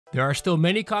There are still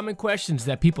many common questions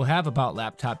that people have about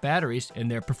laptop batteries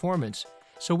and their performance,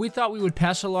 so we thought we would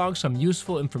pass along some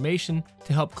useful information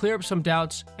to help clear up some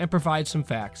doubts and provide some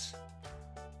facts.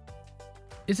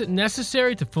 Is it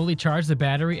necessary to fully charge the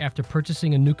battery after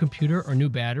purchasing a new computer or new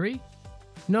battery?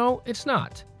 No, it's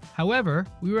not. However,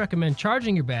 we recommend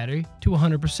charging your battery to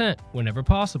 100% whenever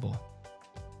possible.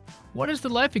 What is the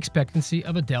life expectancy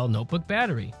of a Dell notebook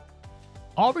battery?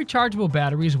 All rechargeable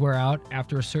batteries wear out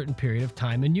after a certain period of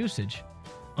time and usage.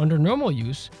 Under normal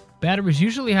use, batteries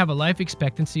usually have a life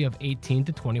expectancy of 18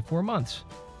 to 24 months.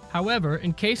 However,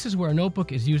 in cases where a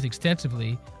notebook is used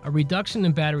extensively, a reduction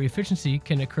in battery efficiency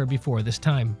can occur before this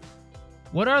time.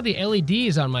 What are the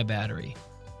LEDs on my battery?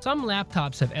 Some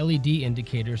laptops have LED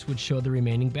indicators which show the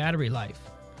remaining battery life.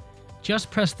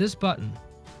 Just press this button.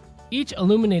 Each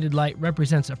illuminated light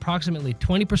represents approximately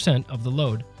 20% of the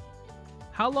load.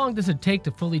 How long does it take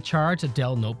to fully charge a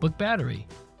Dell notebook battery?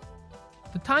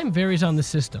 The time varies on the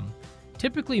system.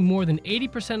 Typically more than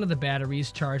 80% of the battery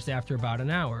is charged after about an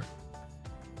hour,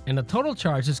 and the total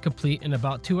charge is complete in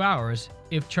about 2 hours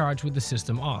if charged with the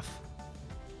system off.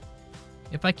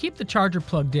 If I keep the charger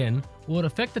plugged in, will it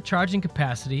affect the charging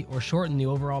capacity or shorten the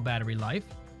overall battery life?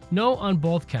 No on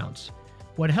both counts.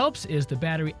 What helps is the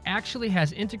battery actually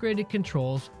has integrated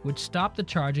controls which stop the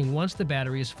charging once the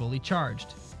battery is fully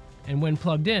charged. And when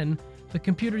plugged in, the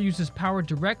computer uses power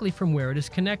directly from where it is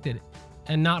connected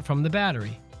and not from the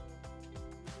battery.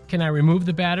 Can I remove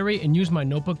the battery and use my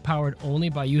notebook powered only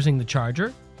by using the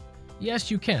charger?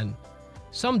 Yes, you can.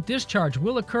 Some discharge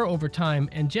will occur over time,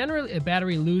 and generally a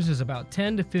battery loses about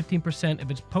 10 to 15%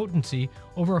 of its potency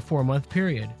over a 4-month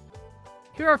period.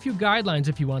 Here are a few guidelines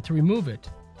if you want to remove it.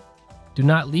 Do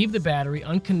not leave the battery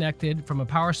unconnected from a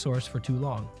power source for too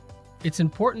long. It's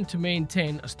important to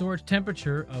maintain a storage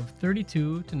temperature of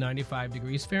 32 to 95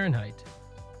 degrees Fahrenheit,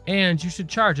 and you should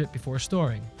charge it before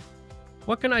storing.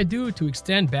 What can I do to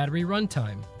extend battery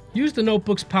runtime? Use the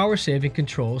notebook's power-saving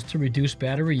controls to reduce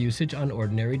battery usage on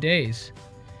ordinary days.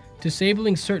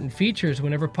 Disabling certain features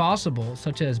whenever possible,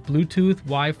 such as Bluetooth,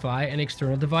 Wi-Fi, and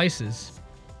external devices.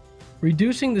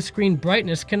 Reducing the screen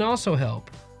brightness can also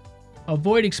help.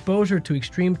 Avoid exposure to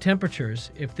extreme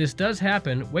temperatures. If this does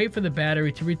happen, wait for the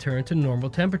battery to return to normal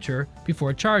temperature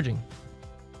before charging.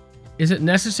 Is it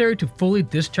necessary to fully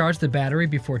discharge the battery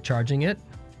before charging it?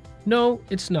 No,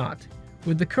 it's not.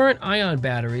 With the current ion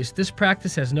batteries, this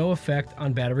practice has no effect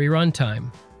on battery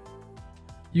runtime.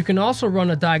 You can also run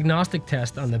a diagnostic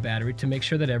test on the battery to make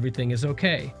sure that everything is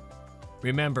okay.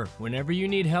 Remember, whenever you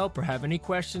need help or have any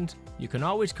questions, you can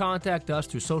always contact us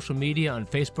through social media on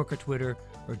Facebook or Twitter,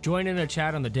 or join in a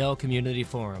chat on the Dell Community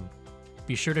Forum.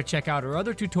 Be sure to check out our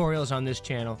other tutorials on this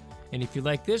channel, and if you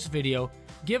like this video,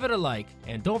 give it a like,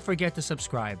 and don't forget to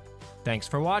subscribe. Thanks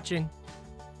for watching.